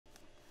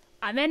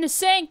I'm in the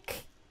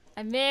sink.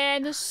 I'm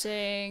in the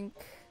sink.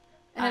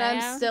 And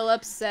I'm still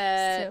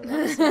upset.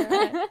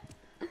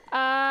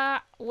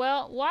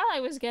 Well, while I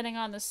was getting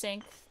on the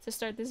sink to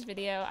start this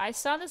video, I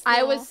saw this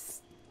I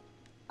was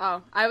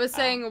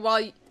saying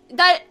while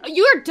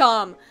you're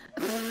dumb.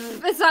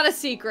 It's not a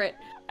secret.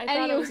 I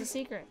thought it was a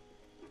secret.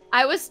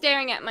 I was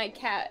staring at my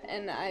cat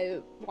and I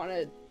want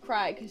to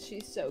cry because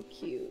she's so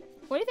cute.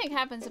 What do you think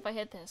happens if I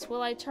hit this?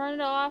 Will I turn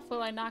it off?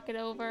 Will I knock it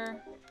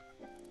over?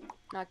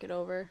 Knock it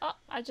over. Oh,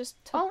 I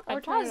just took I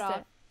paused it off.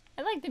 it.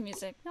 I like the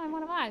music. No, I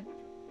want to vibe.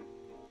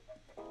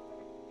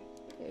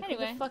 Okay,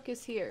 anyway. who the fuck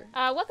is here?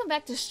 Welcome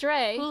back to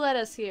Stray. Who let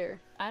us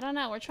here? I don't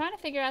know. We're trying to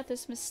figure out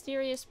this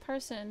mysterious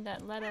person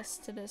that led us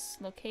to this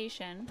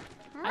location.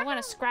 I want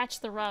to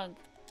scratch the rug.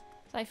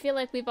 So I feel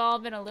like we've all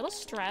been a little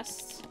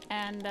stressed,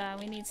 and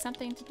we need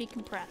something to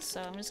decompress.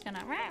 So I'm just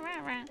gonna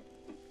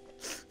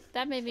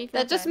That made me feel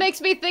That just good.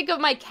 makes me think of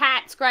my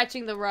cat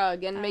scratching the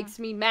rug and makes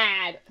me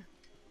mad.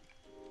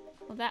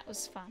 Well, that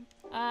was fun.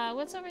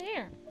 What's over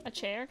here? A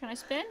chair? Can I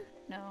spin?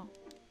 No.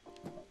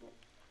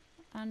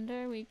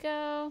 Under we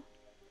go.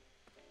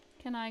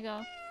 Can I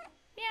go?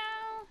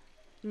 Meow.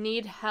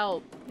 Need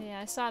help.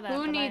 Yeah, I saw that.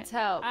 Who needs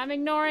help? I'm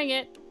ignoring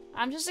it.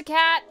 I'm just a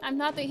cat. I'm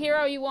not the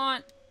hero you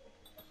want.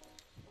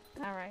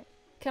 Alright.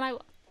 Can I...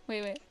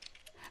 Wait.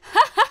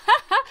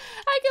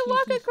 I can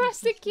walk across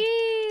the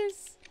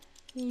keys!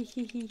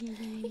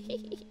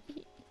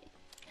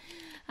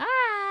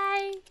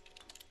 Hi!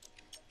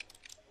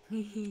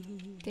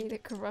 Data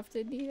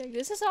corrupted.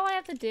 This is all I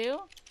have to do?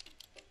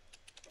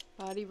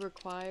 Body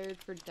required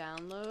for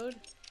download.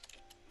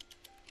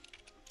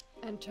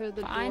 Enter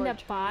the door. Find a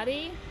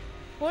body?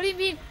 What do you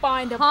mean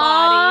find a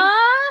body?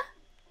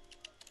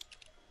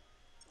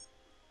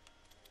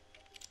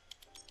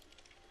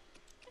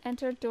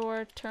 Enter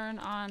door, turn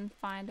on,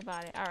 find a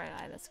body. Alright,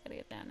 let's gotta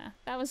get down now.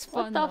 That was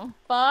fun though. What the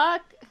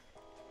fuck?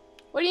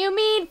 What do you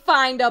mean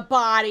find a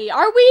body?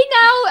 Are we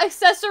now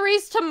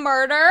accessories to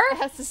murder?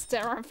 That's just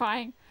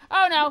terrifying.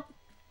 Oh no!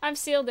 I'm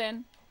sealed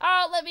in.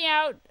 Oh, let me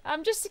out!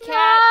 I'm just a cat!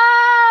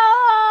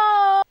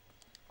 No!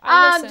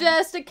 I'm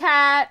just a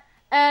cat.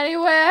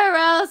 Anywhere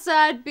else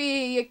I'd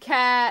be a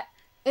cat.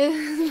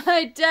 It's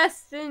my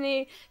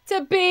destiny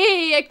to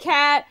be a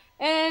cat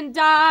and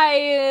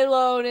die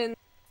alone in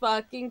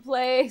fucking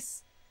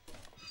place.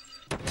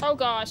 Oh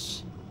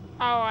gosh.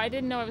 Oh, I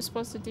didn't know I was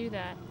supposed to do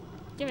that.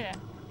 Give me that.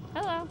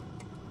 Hello.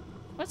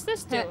 What's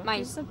this do?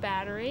 This is a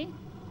battery.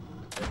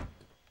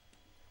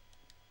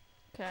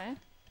 Okay.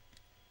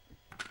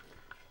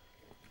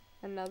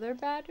 Another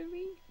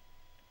battery?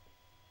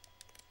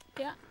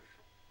 Yeah.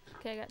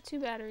 Okay, I got 2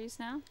 batteries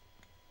now.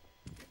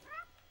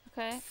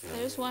 Okay,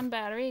 there's 1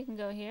 battery. You can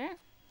go here.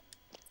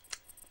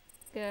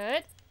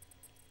 Good.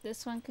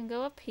 This one can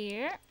go up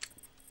here.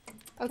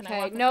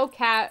 Okay, no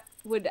cat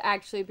would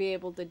actually be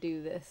able to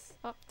do this.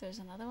 Oh, there's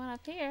another one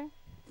up here.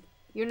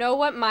 You know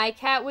what my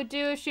cat would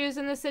do if she was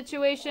in this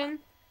situation?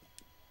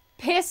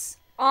 Piss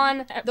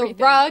on the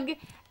rug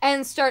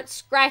and start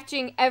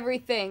scratching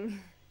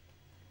everything.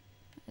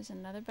 There's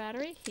another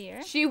battery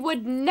here. She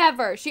would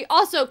never. She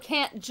also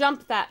can't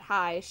jump that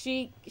high.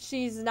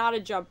 She's not a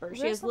jumper.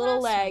 She has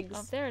little legs.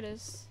 Oh, there it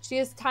is. She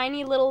has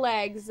tiny little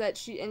legs that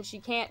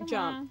she can't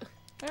jump.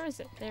 Where is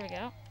it? There we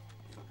go.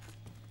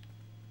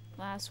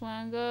 Last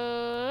one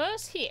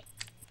goes here.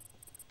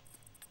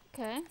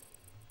 Okay.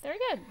 Very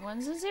good.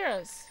 1s and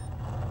 0s.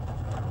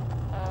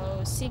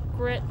 Oh,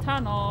 secret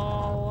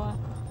tunnel.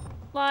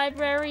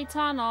 Library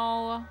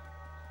tunnel.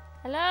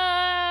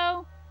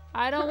 Hello?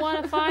 I don't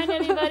want to find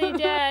anybody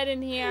dead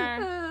in here.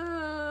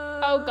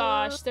 Oh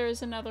gosh,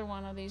 there's another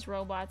one of these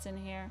robots in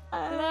here.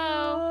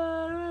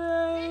 Hello?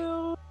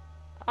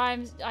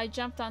 I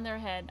jumped on their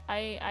head.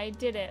 I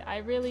did it. I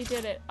really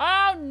did it.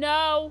 Oh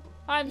no!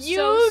 I'm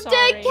so sorry.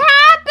 You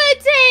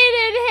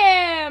decapitated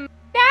him!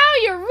 Now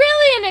you're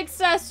really an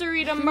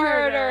accessory to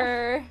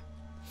murder.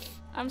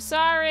 I'm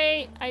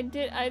sorry. I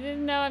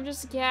didn't know. I'm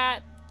just a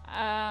cat.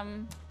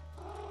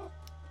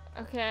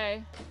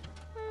 Okay.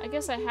 I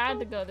guess I had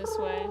to go this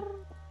way.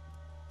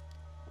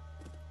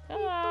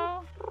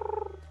 Hello.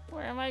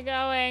 Where am I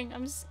going?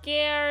 I'm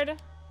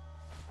scared.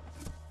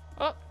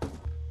 Oh.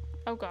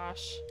 Oh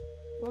gosh.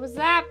 What was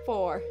that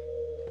for?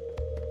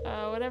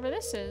 Whatever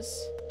this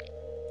is.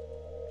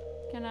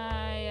 Can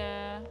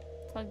I,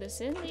 plug this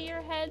into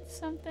your head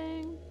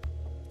something?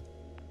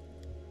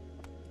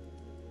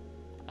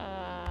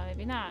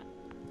 Maybe not.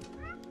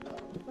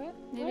 What?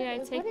 Maybe I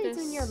take this. What is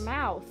in your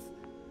mouth?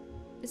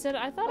 Is it?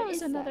 I thought it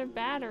was another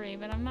battery,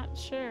 but I'm not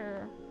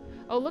sure.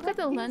 Oh, look at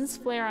the lens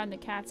flare on the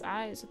cat's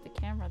eyes with the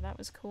camera. That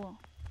was cool.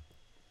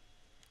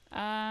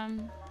 I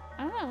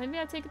don't know. Maybe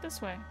I'll take it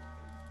this way.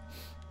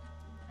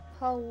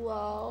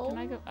 Hello? Can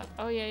I go?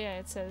 Oh, yeah.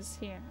 It says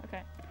here.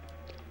 Okay.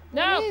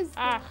 No!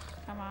 Ah,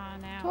 come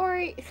on now.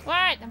 Tori.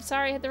 What? I'm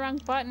sorry. I hit the wrong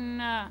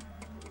button.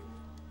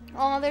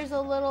 Oh, there's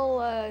a little,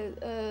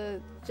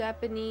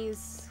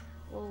 Japanese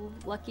little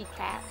lucky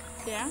cat.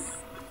 Yeah?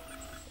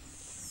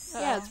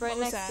 Yeah, it's right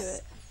next to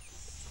it.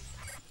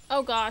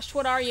 Oh gosh,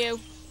 what are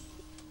you?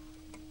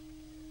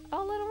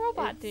 Oh, little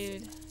robot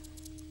dude.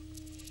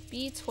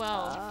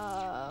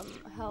 B12.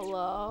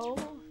 Hello?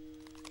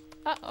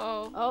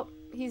 Uh-oh. Oh,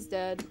 he's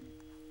dead.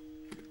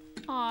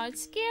 Aw, it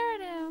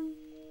scared him.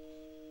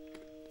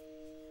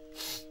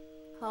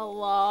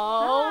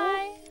 Hello?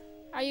 Hi.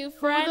 Are you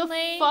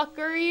friendly? Who the fuck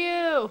are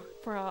you?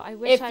 Bro, I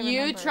wish I If remembered.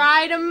 you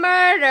try to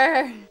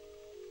murder,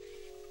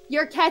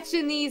 you're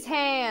catching these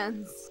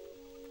hands.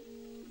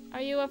 Are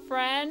you a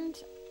friend?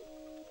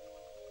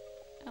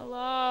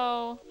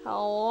 Hello.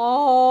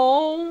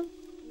 Hello?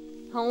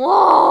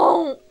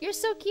 Hello? You're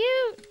so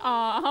cute.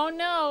 Aw, oh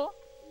no.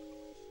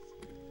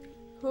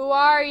 Who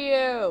are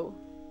you?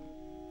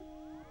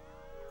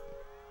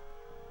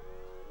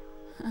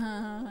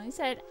 He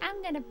said,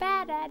 I'm gonna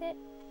bat at it.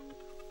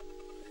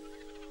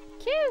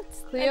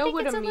 Cute. Cleo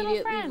would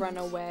immediately run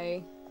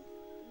away.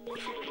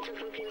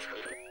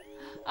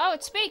 Oh,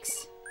 it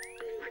speaks.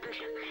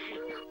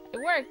 It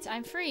worked.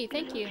 I'm free.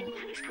 Thank you.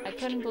 I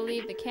couldn't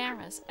believe the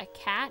cameras. A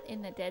cat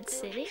in the dead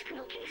city?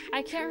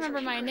 I can't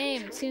remember my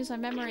name. It seems my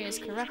memory is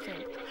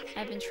corrupted.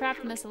 I've been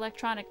trapped in this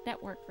electronic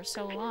network for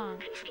so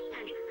long.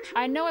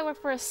 I know I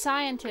work for a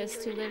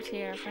scientist who lived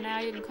here. For now,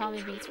 you can call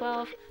me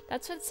B12.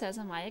 That's what it says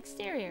on my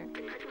exterior. ...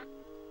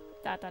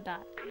 It's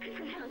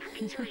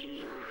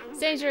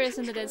dangerous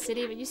in the dead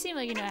city, but you seem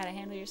like you know how to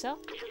handle yourself.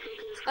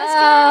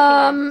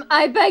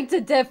 I beg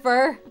to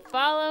differ.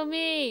 Follow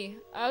me.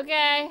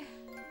 Okay.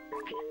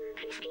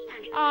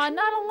 Aw,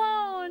 not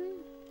alone.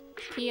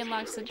 Key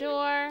unlocks the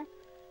door.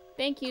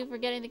 Thank you for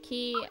getting the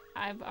key.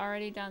 I've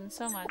already done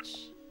so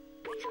much.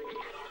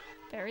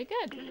 Very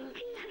good.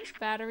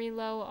 Battery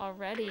low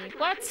already.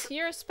 What?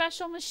 You're a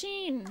special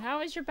machine.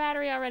 How is your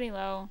battery already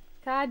low?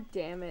 God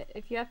damn it.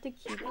 If you have to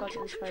keep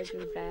fucking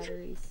charging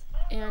batteries.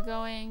 You're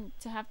going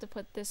to have to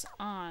put this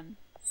on.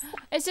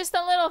 Is this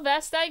the little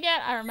vest I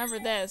get? I remember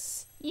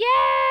this. Yeah,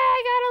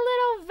 I got a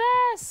little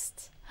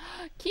vest.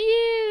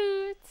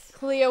 Cute.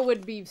 Cleo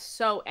would be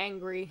so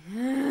angry.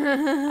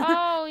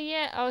 Oh,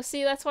 yeah. Oh,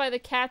 see, that's why the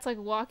cat's like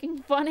walking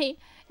funny.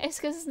 It's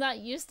because it's not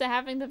used to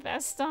having the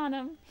vest on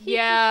him.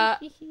 Yeah.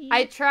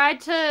 I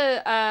tried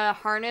to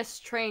harness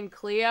train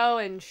Cleo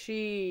and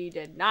she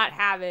did not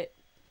have it.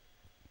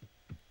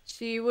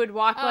 She would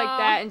walk like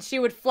that and she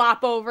would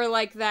flop over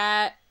like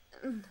that.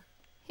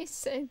 He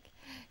said,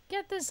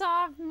 get this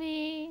off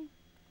me.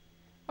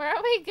 Where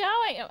are we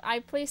going?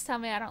 Please tell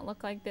me I don't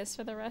look like this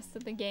for the rest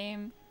of the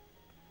game.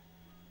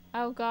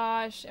 Oh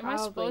gosh. Am I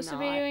supposed to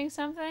be doing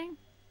something?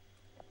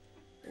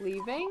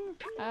 Leaving?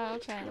 Oh,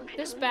 okay.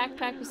 This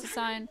backpack was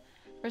designed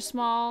for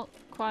small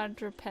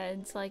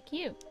quadrupeds like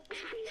you.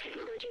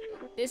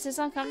 Is this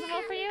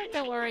uncomfortable for you?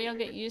 Don't worry, you'll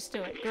get used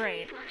to it.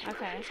 Great.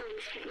 Okay.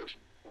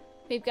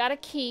 We've got a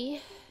key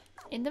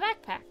in the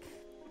backpack.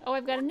 Oh,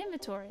 I've got an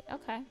inventory.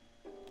 Okay.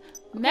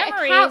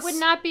 Memories. A cat would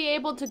not be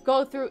able to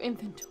go through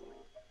inventory.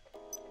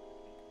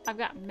 I've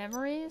got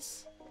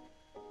memories.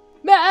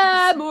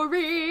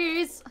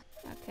 Memories!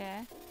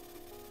 Okay.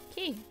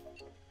 Key.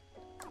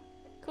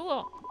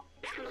 Cool.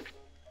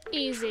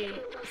 Easy.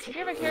 If you're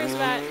ever curious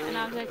about an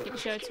object, you can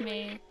show it to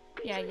me.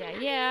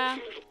 Yeah.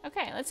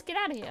 Okay, let's get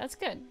out of here. That's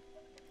good.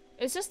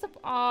 Is this the...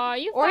 Aw,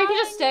 you Or you can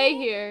just stay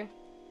here.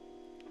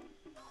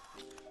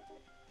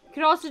 You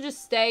could also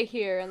just stay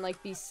here and,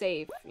 like, be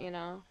safe, you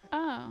know?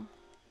 Oh.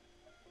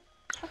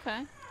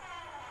 Okay.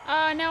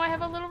 Oh, now I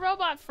have a little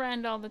robot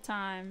friend all the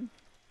time.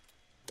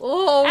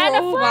 Oh, and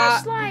robot. A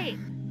flashlight!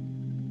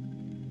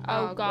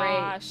 Oh, Great.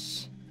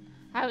 gosh.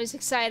 I was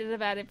excited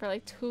about it for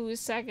like 2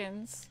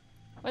 seconds.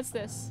 What's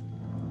this?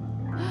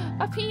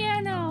 A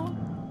piano!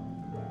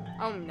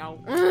 Oh, no.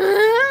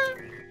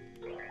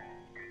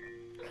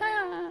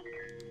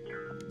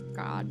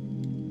 God.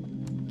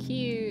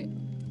 Cute.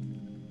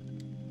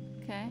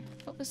 Okay.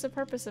 What was the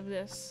purpose of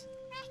this?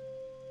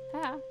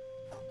 Ah.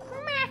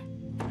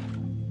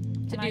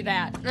 To do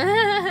that.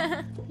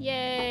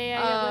 Yay,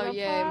 I got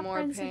little paw more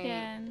prints paint.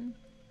 again.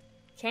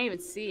 Can't even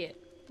see it.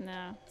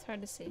 No, it's hard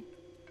to see.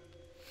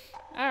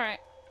 Alright.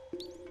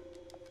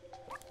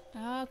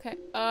 Okay.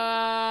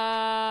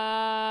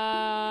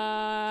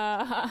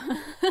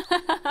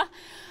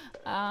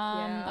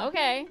 Yeah.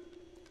 Okay.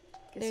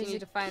 Guess you need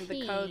to find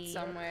the code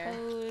somewhere.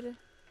 Code.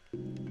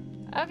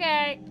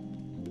 Okay.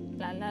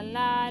 La la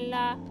la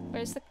la.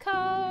 Where's the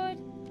code?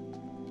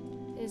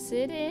 Is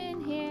it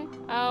in here?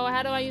 Oh,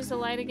 how do I use the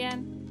light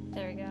again?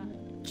 There we go.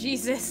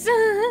 Jesus.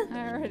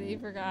 I already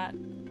forgot.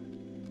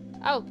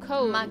 Oh,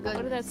 code. My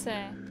What did that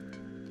say?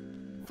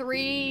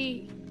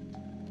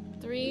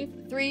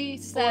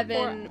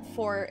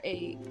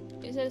 3748.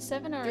 Is it a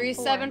 7 or a 4?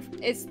 37.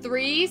 It's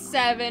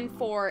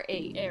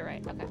 3748. Yeah,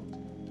 right. Okay.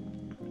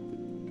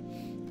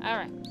 All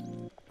right.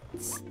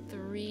 It's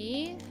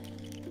 3.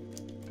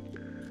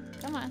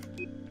 Come on.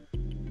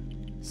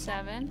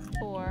 7,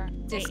 4,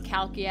 8.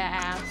 Dyscalculia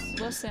ass.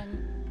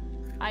 Listen,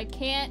 I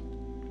can't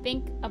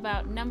think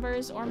about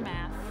numbers or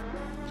math.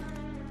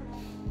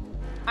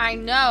 I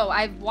know.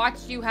 I've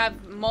watched you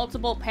have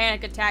multiple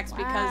panic attacks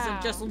because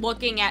of just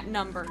looking at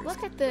numbers.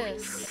 Look at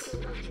this.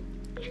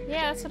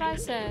 Yeah, that's what I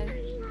said.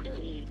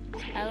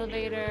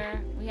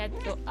 Elevator. We had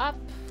to go up.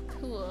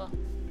 Cool.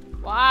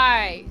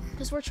 Why?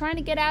 Because we're trying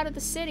to get out of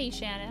the city,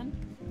 Shannon.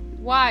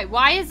 Why?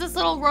 Why is this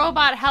little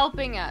robot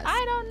helping us?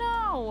 I don't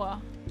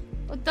know.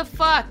 What the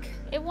fuck?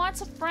 It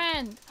wants a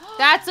friend.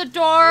 That's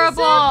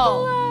adorable.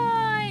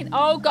 Zipline.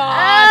 Oh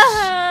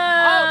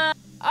gosh.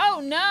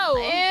 Oh no.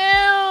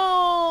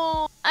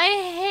 Ew. I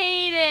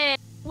hate it.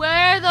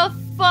 Where the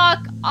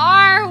fuck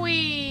are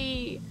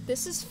we?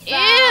 This is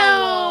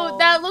foul. Ew.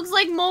 That looks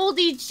like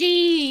moldy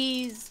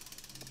cheese.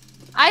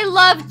 I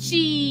love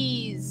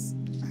cheese.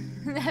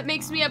 That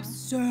makes me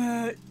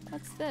upset.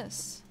 What's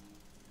this?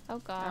 Oh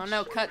gosh. I don't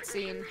know,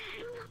 cutscene.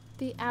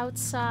 The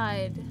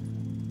outside.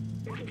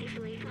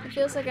 It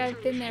feels like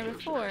I've been there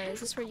before. Is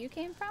this where you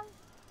came from?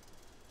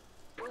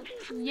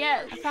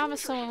 Yes. I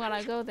promised someone when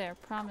I go there.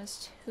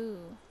 Promised who?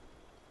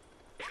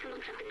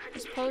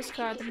 This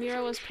postcard, the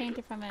mural was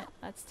painted from it.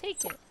 Let's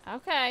take it.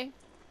 Okay.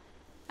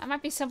 That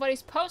might be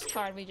somebody's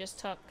postcard we just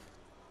took.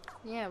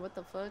 Yeah, what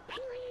the fuck?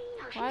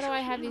 Why do I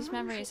have these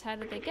memories? How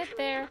did they get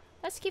there?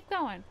 Let's keep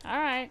going.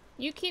 Alright.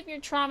 You keep your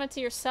trauma to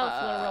yourself,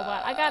 little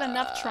robot. I got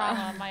enough trauma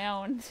on my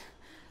own.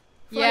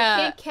 Yeah.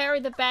 I can't carry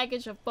the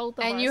baggage of both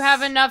of us. And you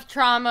have enough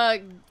trauma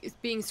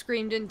being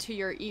screamed into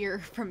your ear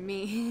from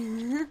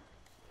me.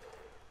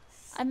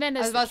 I meant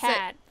as the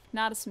cat,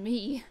 not as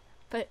me.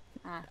 But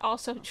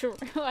also true,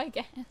 I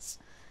guess.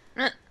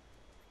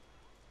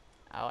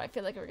 Oh, I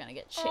feel like we're gonna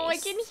get chased. Oh, I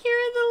can hear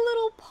the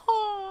little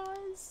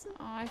paws.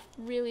 Oh, I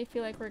really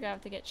feel like we're gonna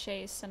have to get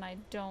chased, and I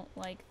don't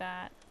like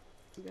that.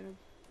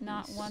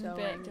 Not one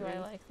bit do I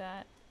like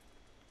that.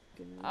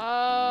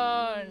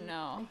 Oh,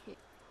 no.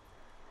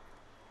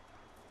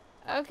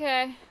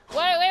 Okay.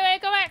 Wait,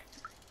 go back!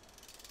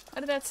 What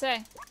did that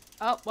say?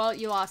 Oh, well,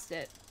 you lost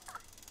it.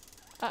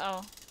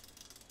 Uh-oh.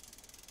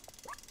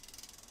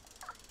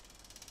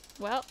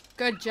 Well.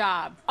 Good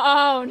job.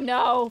 Oh,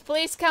 no.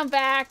 Please come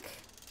back.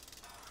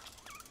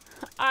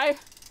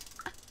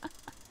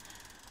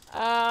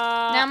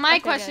 Now my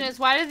question is,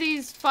 why do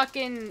these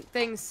fucking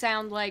things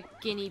sound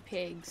like guinea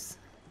pigs?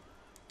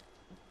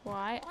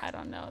 Why? I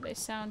don't know. They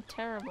sound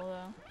terrible,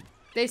 though.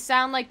 They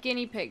sound like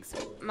guinea pigs.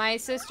 My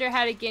sister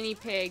had a guinea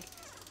pig.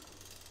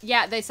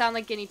 Yeah, they sound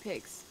like guinea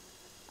pigs.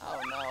 Oh,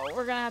 no.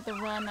 We're gonna have to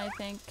run, I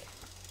think.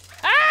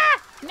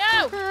 Ah!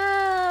 No!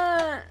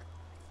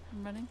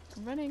 I'm running.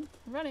 I'm running.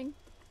 I'm running.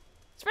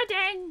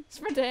 Sprinting!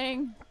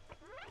 Sprinting!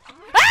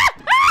 Ah!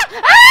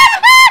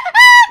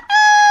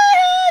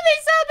 They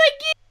sound like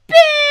guinea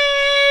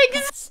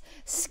pigs!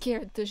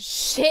 Scared the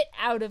shit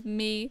out of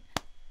me.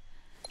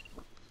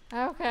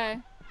 Okay.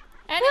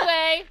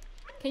 Anyway,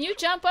 can you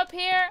jump up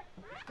here?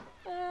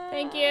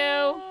 Thank you.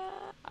 Oh,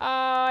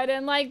 I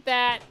didn't like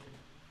that.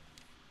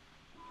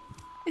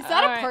 Is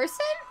that a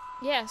person?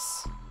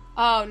 Yes.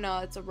 Oh, no,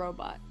 it's a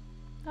robot.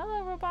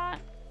 Hello, robot.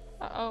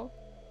 Uh-oh.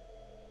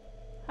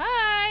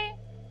 Hi.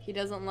 He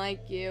doesn't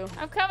like you.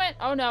 I'm coming.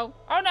 Oh, no.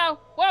 Oh, no.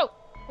 Whoa.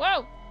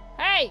 Whoa.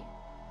 Hey.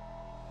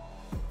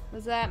 What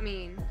does that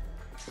mean?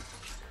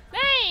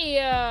 Hey.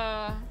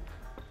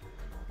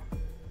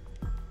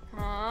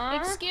 Huh?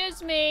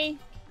 Excuse me.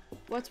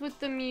 What's with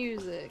the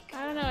music?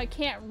 I don't know. I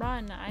can't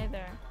run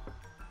either.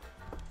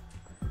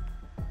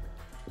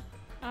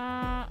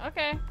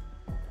 Okay.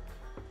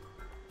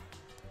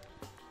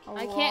 Hello?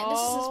 I can't. This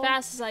is as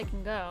fast as I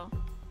can go.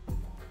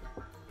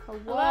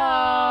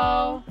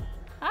 Hello?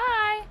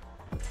 Hi.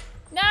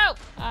 No.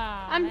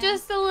 I'm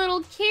just a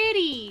little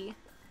kitty.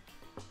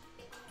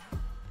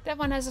 That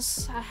one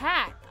has a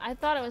hat. I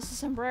thought it was a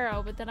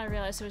sombrero, but then I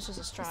realized it was just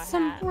a straw hat.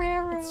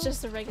 Sombrero. It's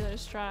just a regular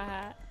straw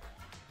hat.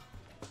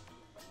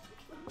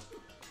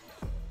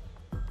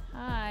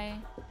 Hi.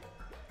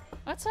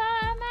 What's the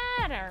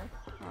matter?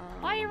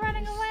 Why are you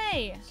running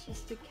away? It's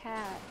just a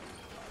cat.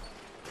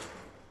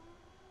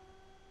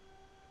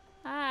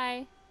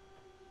 Hi.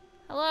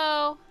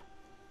 Hello.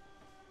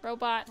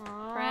 Robot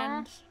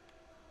friend.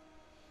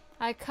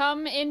 I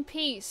come in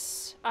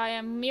peace. I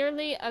am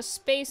merely a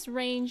space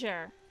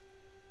ranger.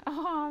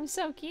 Oh, I'm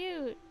so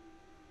cute.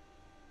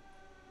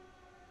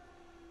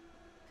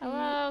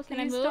 Hello, can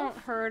I move? Please don't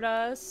hurt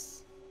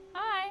us.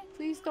 Hi.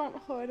 Please don't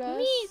hurt us.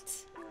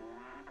 Meet.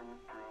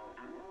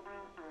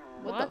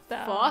 What the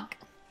fuck?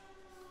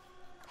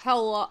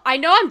 Hello. I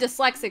know I'm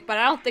dyslexic, but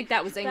I don't think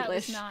that was English. That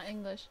was not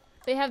English.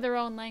 They have their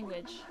own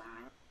language.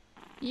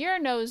 You're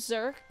no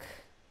Zerk.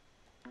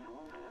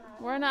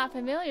 We're not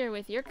familiar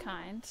with your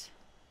kind.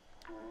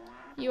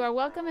 You are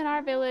welcome in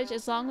our village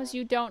as long as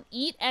you don't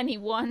eat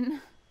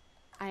anyone.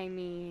 I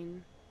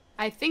mean,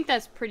 I think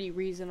that's pretty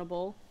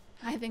reasonable.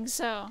 I think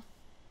so.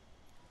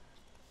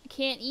 I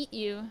can't eat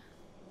you.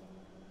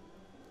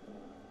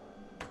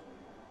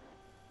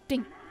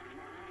 Ding.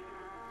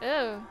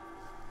 Oh.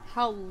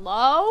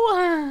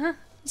 Hello?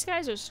 These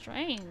guys are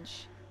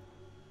strange.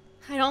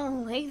 I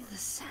don't like the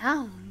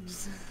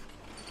sounds.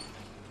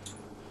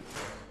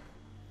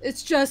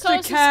 It's just a cat.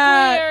 Coast is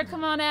clear.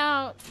 Come on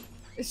out.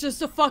 It's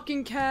just a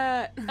fucking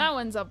cat. That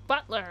one's a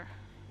butler.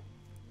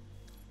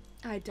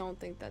 I don't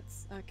think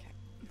that's okay.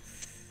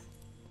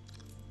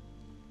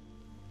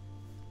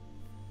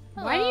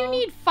 Hello. Why do you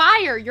need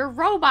fire? You're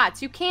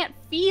robots. You can't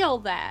feel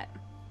that.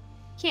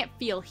 Can't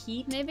feel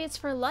heat. Maybe it's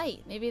for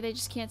light. Maybe they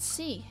just can't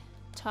see.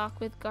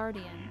 Talk with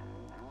Guardian.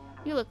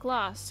 You look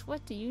lost.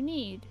 What do you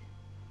need?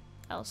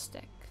 L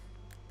stick.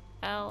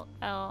 L.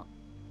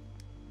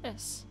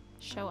 This.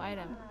 Show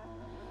item.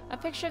 A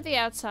picture of the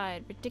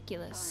outside.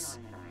 Ridiculous.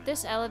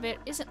 This elevator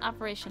isn't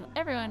operational.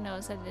 Everyone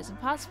knows that it is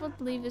impossible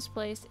to leave this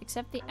place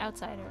except the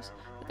outsiders.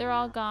 But they're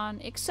all gone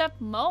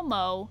except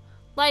Momo.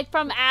 Like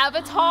from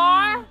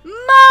Avatar?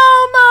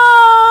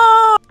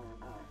 Momo!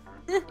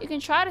 You can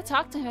try to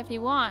talk to him if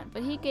you want,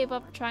 but he gave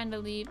up trying to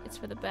leave. It's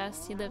for the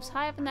best. He lives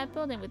high up in that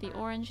building with the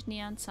orange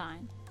neon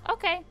sign.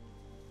 Okay.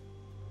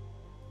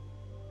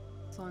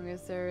 As long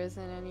as there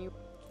isn't any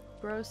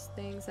gross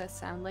things that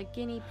sound like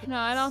guinea pigs. No,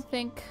 I don't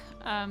think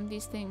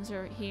these things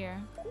are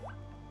here.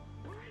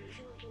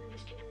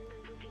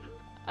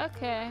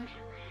 Okay.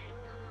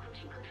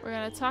 We're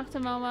gonna talk to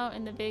Momo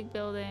in the big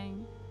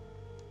building.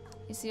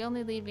 He's the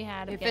only lead we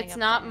had. If it's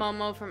not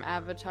Momo from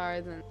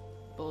Avatar, then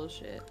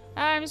bullshit.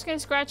 I'm just gonna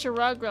scratch your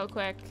rug real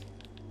quick.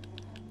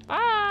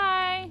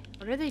 Bye!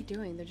 What are they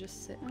doing? They're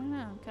just sitting. I don't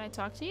know. Can I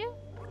talk to you?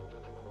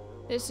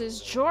 This is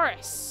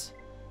Joris.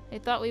 They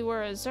thought we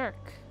were a Zerk.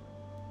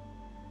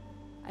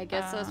 I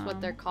guess that's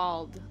what they're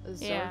called. A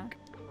Zerk. Yeah.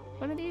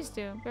 What do these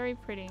do? Very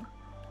pretty.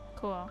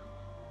 Cool.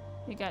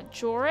 You got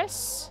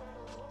Joris.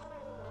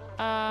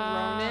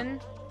 Ronan.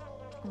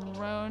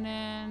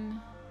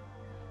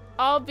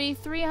 I'll be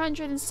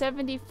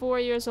 374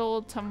 years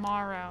old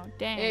tomorrow.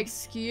 Dang.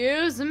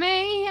 Excuse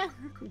me?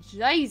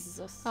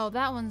 Jesus. Oh,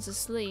 that one's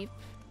asleep.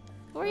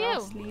 Who are We're all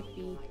you?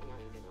 sleepy.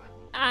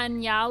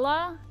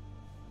 Anyala?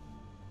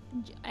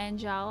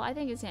 Anjala? I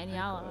think it's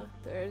Anyala.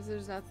 There's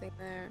nothing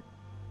there.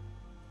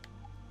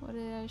 What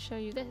did I show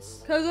you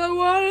this? Cause I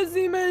want to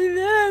see my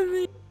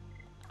family.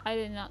 I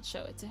did not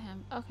show it to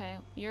him. Okay,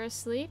 you're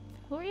asleep?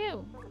 Who are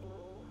you?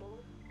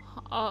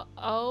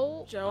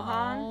 Oh.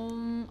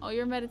 Johan? Oh,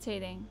 you're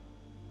meditating.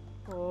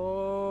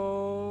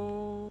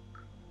 Oh.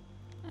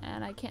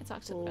 And I can't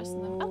talk to the rest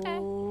of them. Okay.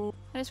 Can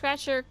I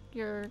scratch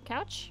your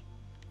couch?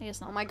 I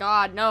guess not. Oh my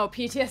god, no.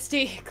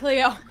 PTSD.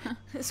 Cleo.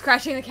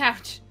 Scratching the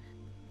couch.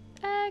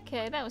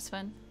 Okay, that was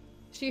fun.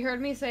 She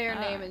heard me say her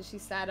name and she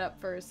sat up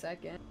for a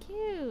second.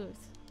 Cute.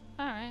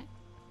 Alright.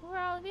 Who are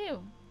all of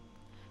you?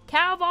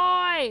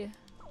 Cowboy!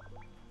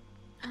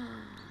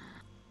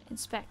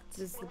 Inspect.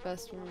 This is the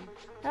best one.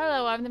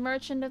 Hello, I'm the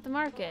merchant of the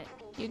market.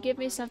 You give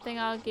me something,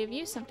 I'll give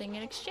you something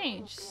in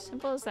exchange.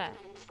 Simple as that.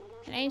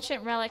 An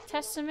ancient relic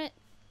testament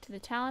to the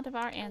talent of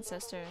our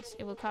ancestors.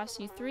 It will cost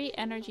you 3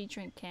 energy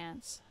drink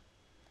cans.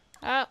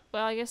 Oh,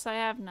 well, I guess I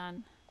have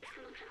none.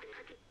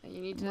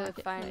 You need to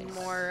find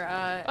more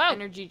Whoa.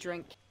 energy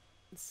drinks.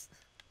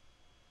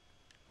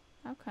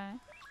 Okay.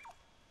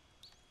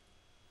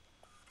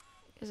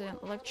 Is it an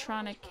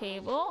electronic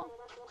cable?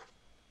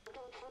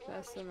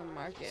 Best in the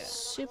market.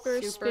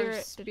 Super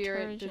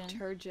spirit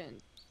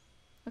detergent.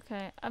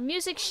 Okay, a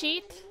music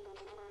sheet.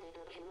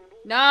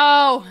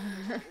 No!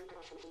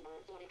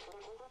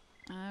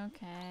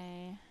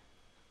 Okay.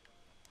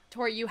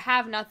 Tori, you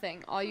have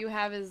nothing. All you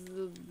have is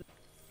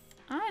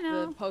I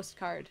know. the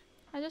postcard.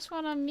 I just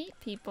want to meet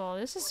people.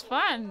 This is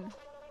fun.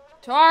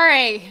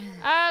 Tori!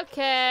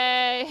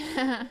 Okay.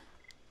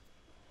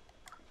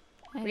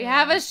 We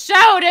have a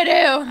show to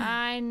do!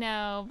 I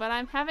know, but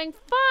I'm having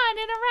fun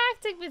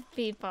interacting with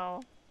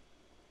people.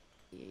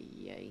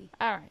 Yay.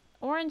 Alright,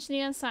 orange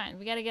neon sign.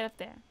 We gotta get up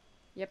there.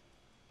 Yep.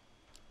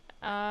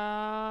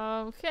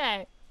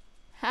 Okay.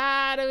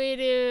 How do we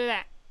do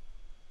that?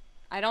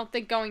 I don't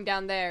think going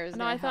down there is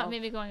No, gonna I thought help.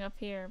 maybe going up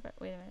here, but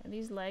wait a minute. Are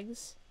these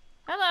legs?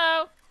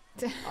 Hello!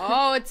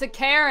 Oh, it's a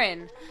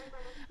Karen.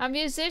 A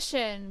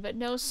musician, but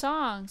no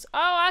songs.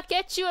 Oh, I'll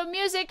get you a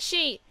music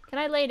sheet. Can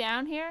I lay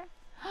down here?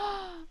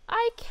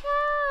 I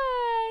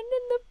can!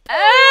 In the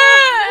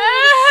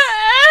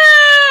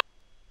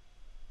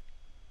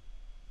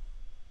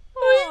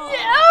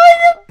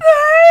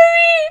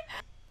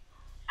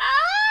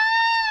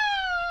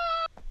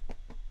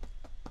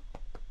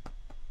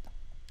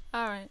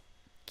Alright.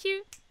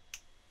 Cute.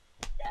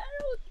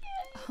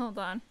 Hold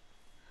on.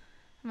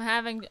 I'm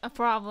having a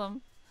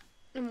problem.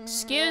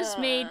 Excuse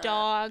me,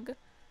 dog.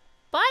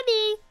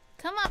 Buddy,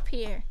 come up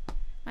here.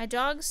 My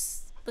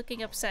dog's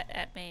looking upset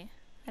at me.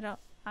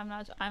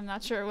 I'm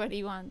not sure what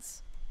he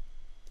wants.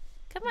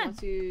 Come on. I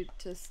want you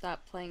to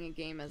stop playing a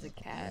game as a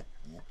cat.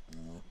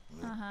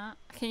 Uh-huh.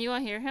 Can you all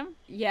hear him?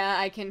 Yeah,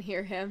 I can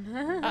hear him.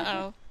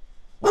 Uh-oh.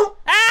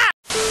 Ah!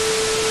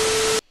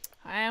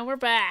 And we're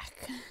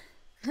back.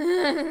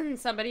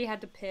 Somebody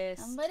had to piss.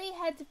 Somebody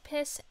had to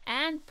piss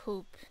and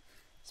poop.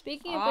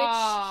 Speaking of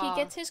which, he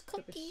gets his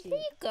stupid cookie. sheep. There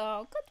you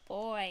go. Good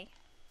boy.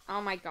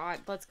 Oh my god,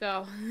 let's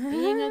go.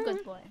 Being a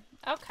good boy.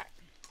 Okay.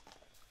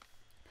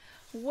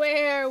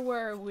 Where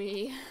were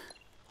we?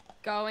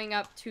 Going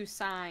up to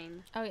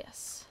sign. Oh,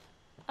 yes.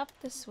 Up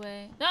this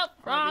way. Nope,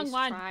 Or at wrong least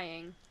one.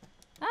 Trying.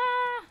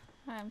 Ah!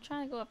 I'm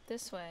trying to go up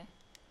this way.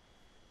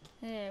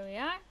 There we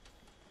are.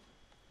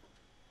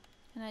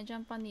 Can I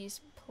jump on these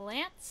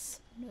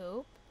plants?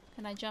 Nope.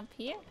 Can I jump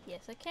here?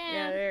 Yes, I can.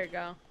 Yeah, there you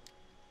go.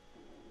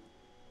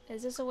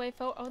 Is this a way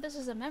forward? Oh, this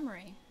is a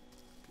memory.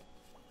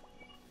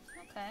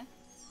 Okay.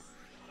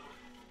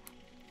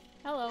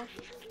 Hello.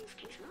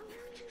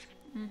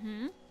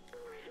 Mm-hmm.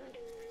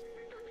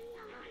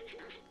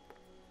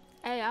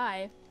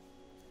 AI.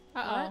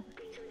 Uh-oh. What?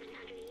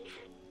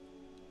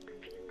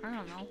 I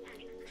don't know.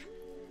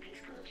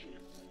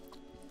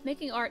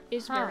 Making art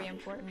is very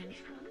important.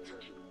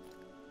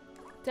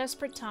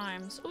 Desperate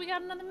times. Oh, we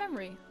got another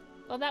memory.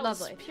 Well, that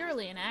was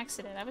purely an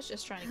accident. I was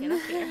just trying to get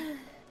up here.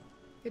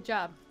 Good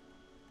job.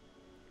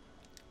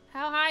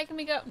 How high can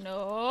we go?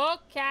 No,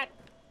 cat.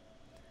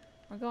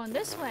 We're going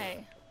this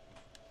way.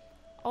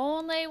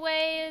 Only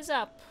way is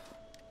up.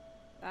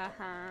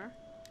 Uh-huh.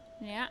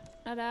 Yeah.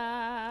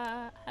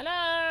 Ta-da.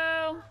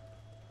 Hello.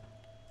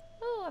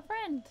 Ooh, a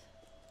friend.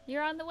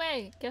 You're on the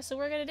way. Guess what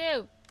we're gonna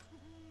do?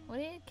 What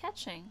are you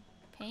catching?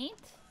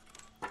 Paint?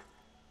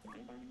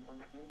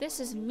 This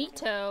is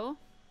Mito.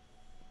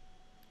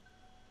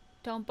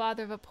 Don't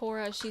bother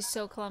Vapora, she's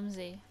so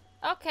clumsy.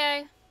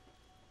 Okay.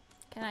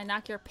 Can I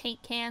knock your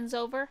paint cans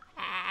over?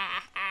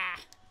 Ah.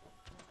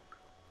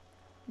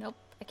 Nope,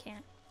 I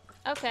can't.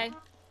 Okay.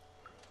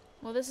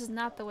 Well, this is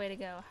not the way to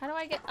go. How do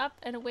I get up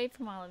and away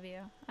from all of you?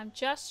 I'm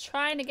just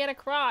trying to get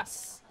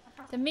across.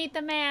 To meet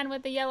the man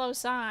with the yellow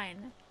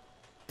sign.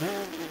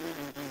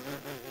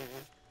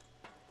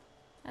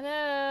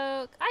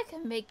 Hello. I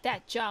can make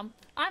that jump.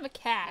 I'm a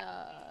cat.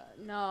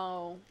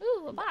 No.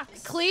 Ooh, a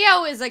box.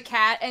 Cleo is a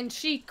cat, and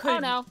she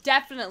could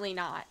definitely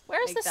not.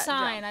 Where's the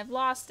sign? I've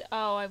lost.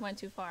 Oh, I went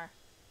too far.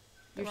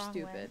 You're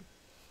stupid. Way.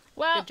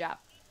 Well, good job.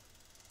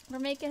 We're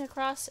making a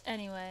cross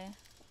anyway.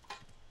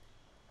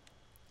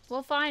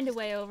 We'll find a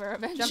way over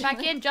eventually. Jump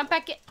back in. Jump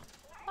back in.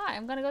 Why?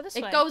 I'm gonna go this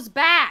way. It goes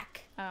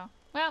back. Oh.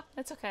 Well,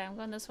 that's okay. I'm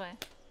going this way.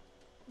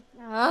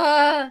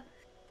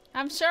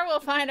 I'm sure we'll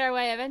find our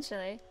way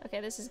eventually.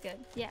 Okay, this is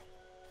good. Yeah.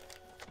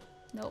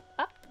 Nope.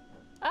 Up.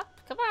 Up.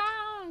 Come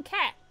on,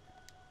 cat.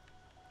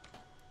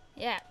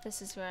 Yeah,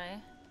 this is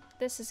right.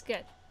 This is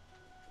good.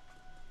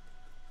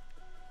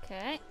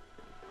 Okay.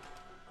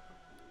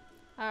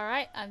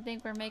 Alright, I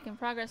think we're making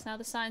progress now.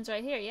 The sign's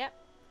right here. Yep.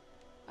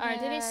 Alright,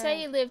 did he say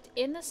he lived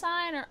in the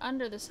sign or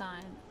under the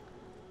sign?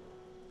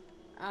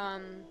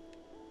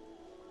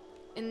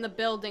 In the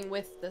building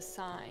with the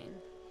sign.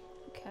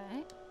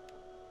 Okay.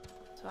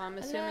 So I'm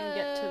assuming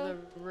get to the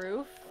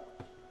roof.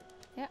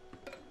 Yep.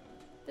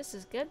 This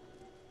is good.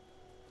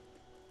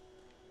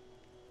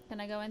 Can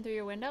I go in through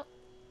your window?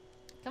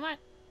 Come on.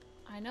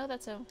 I know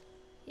that's a...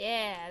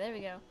 Yeah, there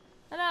we go.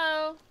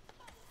 Hello.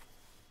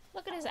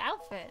 Look at his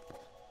outfit.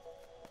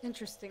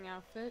 Interesting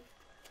outfit.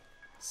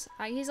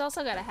 He's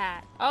also got a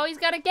hat. Oh, he's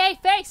got a gay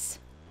face!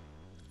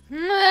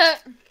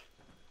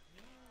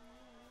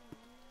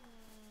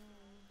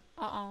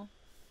 Uh-oh.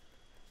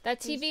 That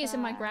TV is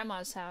in my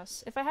grandma's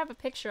house. If I have a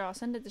picture, I'll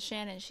send it to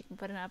Shannon. She can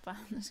put it up on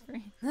the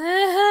screen.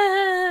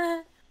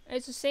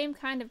 It's the same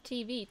kind of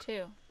TV,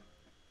 too.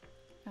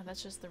 Oh,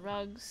 that's just the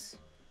rugs.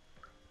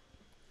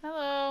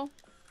 Hello.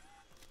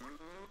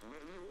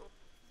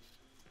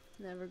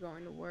 Never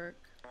going to work.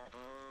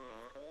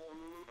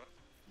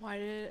 Why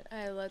did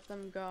I let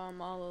them go?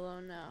 I'm all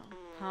alone now.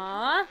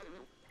 Huh?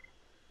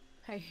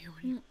 Hey,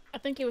 what do you... I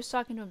think he was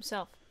talking to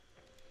himself.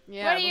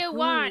 Yeah, what do you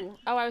want?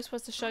 Oh, I was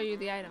supposed to show you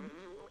the item.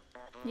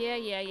 Yeah.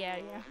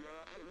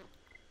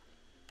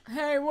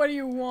 Hey, what do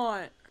you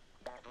want?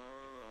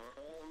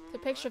 The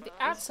picture of the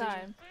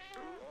outside.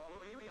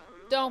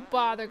 Don't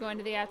bother going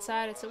to the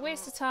outside. It's a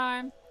waste of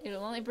time.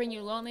 It'll only bring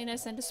you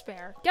loneliness and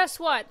despair. Guess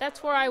what?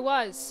 That's where I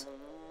was.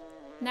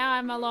 Now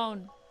I'm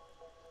alone.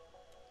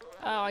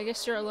 Oh, I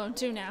guess you're alone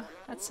too now.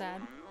 That's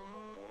sad.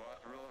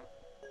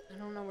 I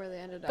don't know where they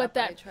ended up. But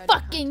that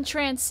fucking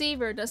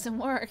transceiver doesn't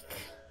work.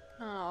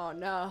 Oh,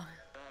 no.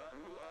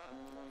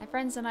 My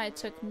friends and I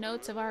took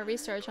notes of our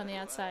research on the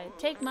outside.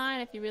 Take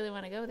mine if you really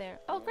want to go there.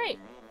 Oh, great.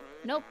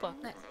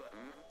 Notebook. Nice.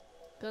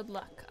 Good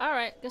luck.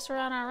 Alright, guess we're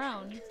on our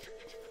own.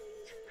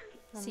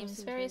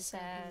 Seems very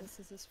sad. This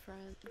is his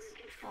friends.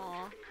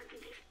 Aw.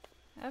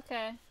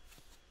 Okay.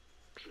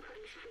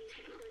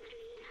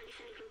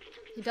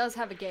 He does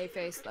have a gay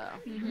face, though.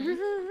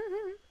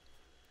 Mm-hmm.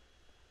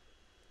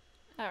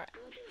 Alright.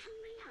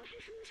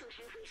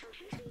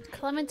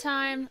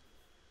 Clementine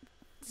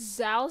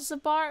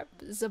Zalzabar?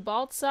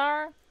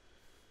 Zabaltzar?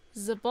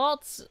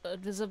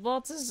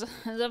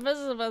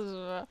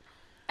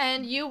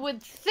 And you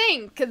would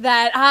think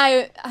that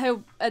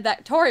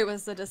that Tori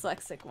was the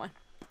dyslexic one.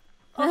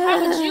 Well,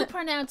 how would you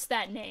pronounce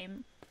that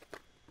name?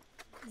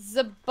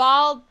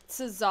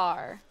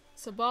 Zabaltzar.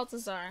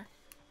 Zabaltzar.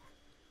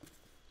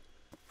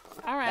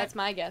 Alright. That's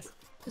my guess.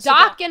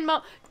 Doc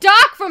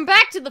from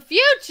Back to the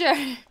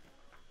Future!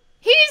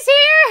 He's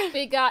here!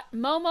 We got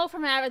Momo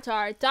from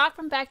Avatar, Doc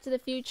from Back to the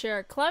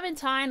Future,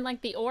 Clementine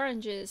like the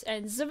oranges,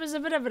 and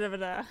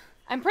zibba.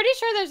 I'm pretty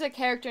sure there's a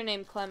character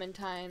named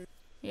Clementine.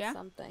 Yeah?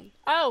 Something.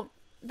 Oh,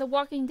 the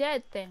Walking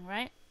Dead thing,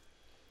 right?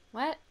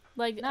 What?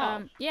 Like,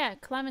 no. Yeah,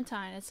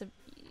 Clementine. It's a...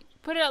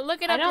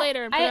 Look it up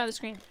later and put it on the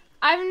screen.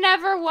 I've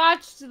never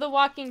watched The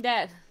Walking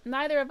Dead.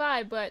 Neither have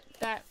I, but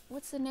that...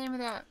 What's the name of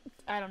that?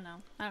 I don't know.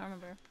 I don't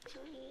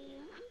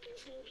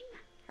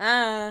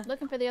remember.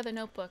 Looking for the other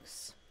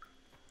notebooks.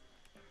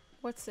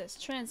 What's this?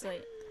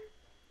 Translate.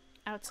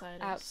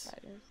 Outsiders.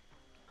 Outsiders.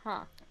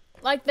 Huh.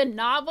 Like the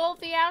novel,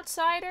 The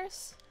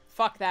Outsiders?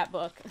 Fuck that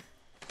book.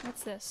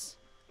 What's this?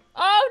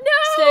 Oh no!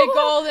 Stay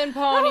golden,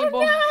 pony boy.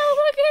 Oh no!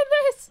 Look at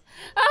this!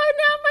 Oh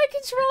no! My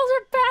controls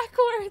are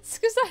backwards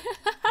because I.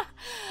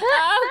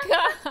 Oh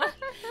god!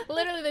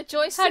 Literally the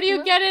joystick. How do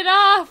you get it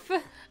off?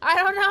 I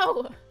don't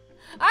know.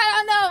 I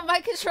don't know. My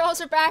controls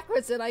are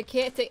backwards and I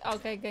can't take.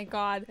 Okay, thank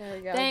God. There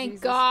we go. Thank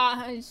Jesus.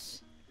 gosh.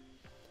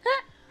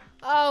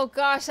 Oh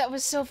gosh, that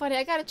was so funny.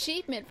 I got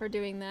achievement for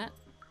doing that.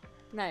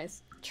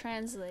 Nice.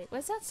 Translate. What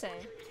does that say?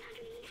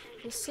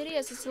 The city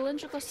has a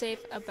cylindrical safe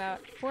about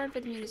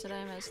 450 meters at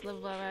IMS. Live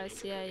above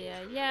us.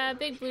 Yeah.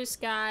 Big blue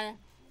sky.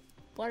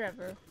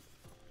 Whatever.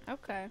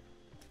 Okay.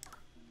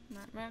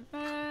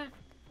 That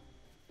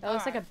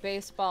looks like a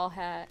baseball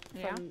hat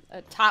Yeah. from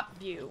a top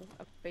view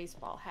of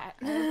baseball hat.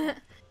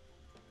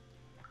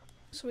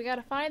 So we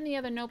gotta find the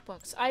other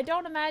notebooks. I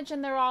don't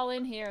imagine they're all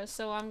in here,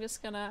 so I'm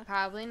just gonna...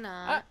 Probably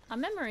not. a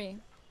memory.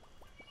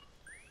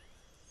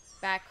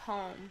 Back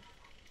home.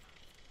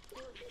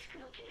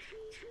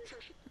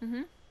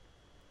 Mm-hmm.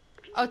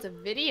 Oh, it's a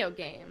video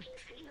game.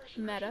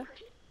 Meta.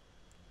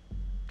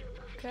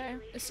 Okay.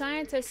 A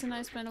scientist and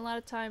I spent a lot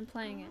of time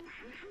playing it.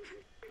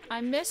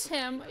 I miss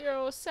him. You're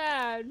all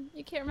sad.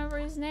 You can't remember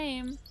his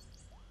name.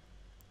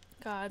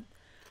 God.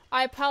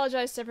 I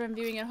apologize to everyone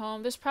viewing at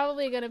home. There's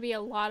probably gonna be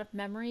a lot of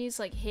memories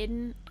like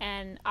hidden,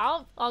 and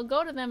I'll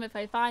go to them if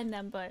I find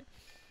them, but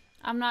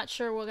I'm not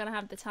sure we're gonna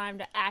have the time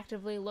to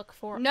actively look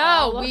for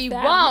all of we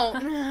them.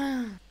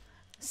 won't.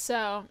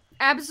 So,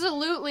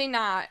 Absolutely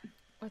not.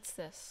 what's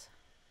this?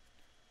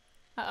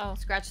 Uh-oh.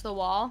 Scratch the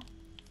wall.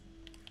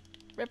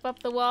 Rip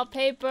up the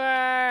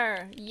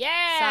wallpaper.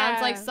 Yeah.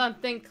 Sounds like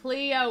something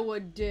Cleo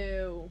would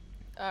do.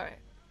 All right.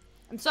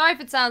 I'm sorry if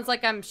it sounds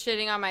like I'm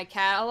shitting on my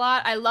cat a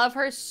lot. I love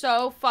her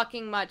so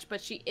fucking much,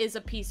 but she is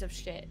a piece of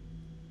shit.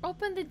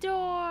 Open the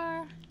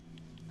door.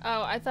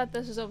 Oh, I thought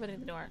this was opening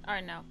the door. All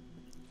right, no.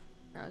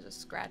 I was just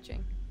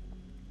scratching.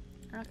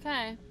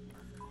 Okay.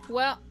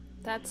 Well,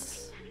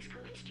 that's...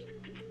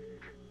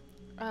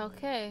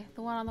 Okay,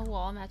 the one on the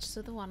wall matches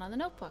with the one on the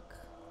notebook.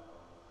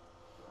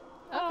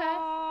 Okay.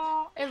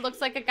 Aww. It looks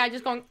like a guy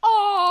just going,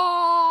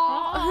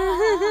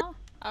 oh.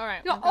 All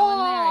right, we'll go in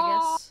there, I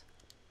guess.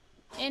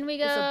 In we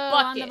go It's a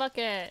on the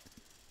bucket.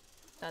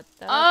 bucket. Da,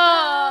 da,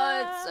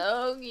 Oh, da. it's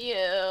so cute.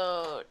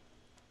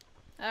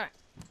 All right.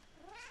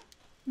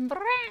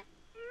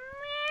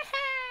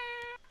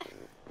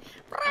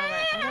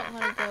 Alright, I don't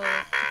want to go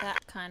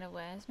that kind of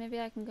way. Maybe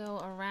I can go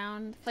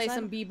around. Play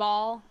some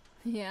b-ball.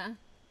 Yeah.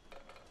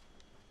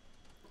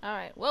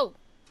 Alright, whoa.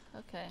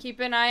 Okay. Keep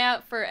an eye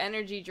out for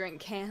energy drink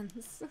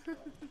cans.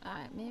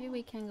 Alright, maybe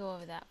we can go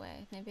over that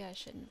way. Maybe I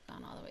shouldn't have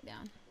gone all the way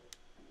down.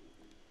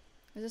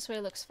 This way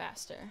looks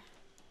faster.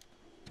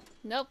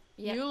 Nope.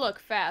 Yeah. You look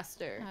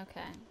faster.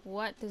 Okay.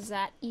 What does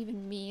that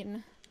even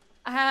mean?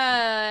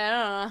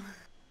 I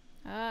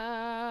don't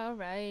know.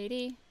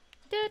 Alrighty.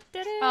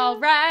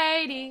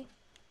 Alrighty.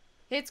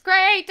 It's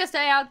great to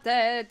stay out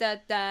there. Da,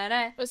 da,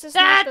 da. Was this Da,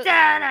 not the...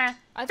 da, da,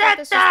 I thought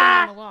this was the da, one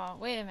da. on the wall.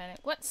 Wait a minute.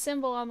 What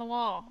symbol on the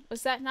wall?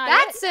 Was that not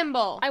That it?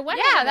 symbol. I went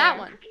yeah, over that there.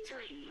 one.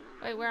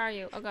 Wait, where are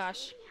you? Oh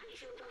gosh.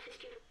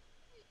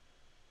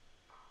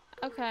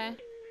 Okay.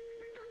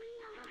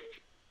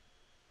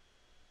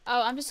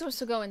 Oh, I'm just supposed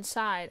to go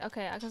inside.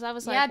 Okay, because I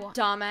was like... Yeah, well,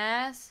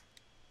 dumbass.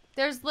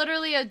 There's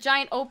literally a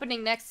giant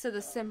opening next to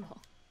the symbol.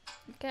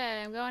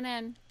 okay, I'm going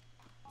in.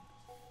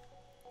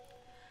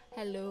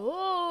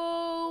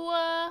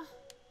 Hello?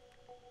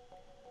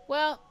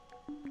 Well,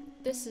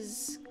 this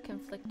is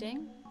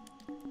conflicting.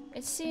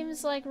 It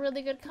seems like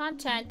really good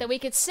content that we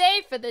could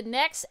save for the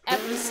next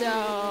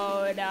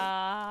episode.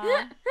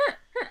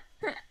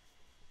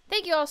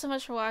 Thank you all so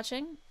much for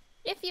watching.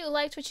 If you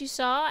liked what you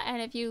saw,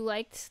 and if you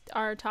liked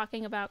our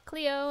talking about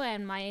Cleo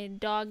and my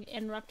dog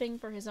interrupting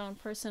for his own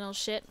personal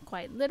shit,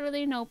 quite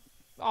literally, no,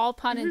 all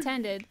pun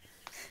intended,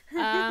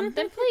 then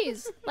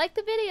please like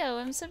the video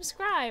and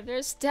subscribe.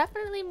 There's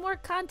definitely more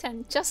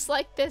content just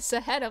like this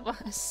ahead of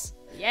us.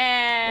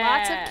 Yeah.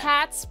 Lots of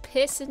cats,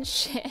 piss, and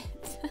shit.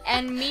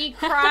 And me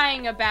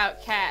crying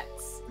about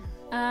cats.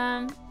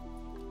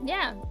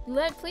 Yeah.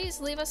 Please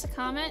leave us a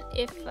comment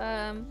if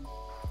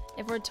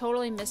we're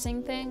totally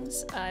missing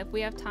things. If we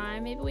have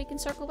time, maybe we can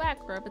circle back,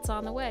 or if it's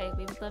on the way.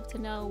 We would love to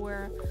know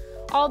where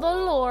all the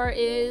lore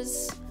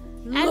is.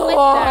 And with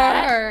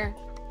that,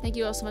 thank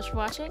you all so much for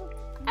watching,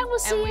 and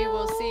we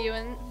will see you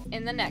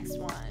in the next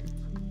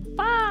one.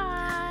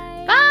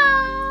 Bye. Bye.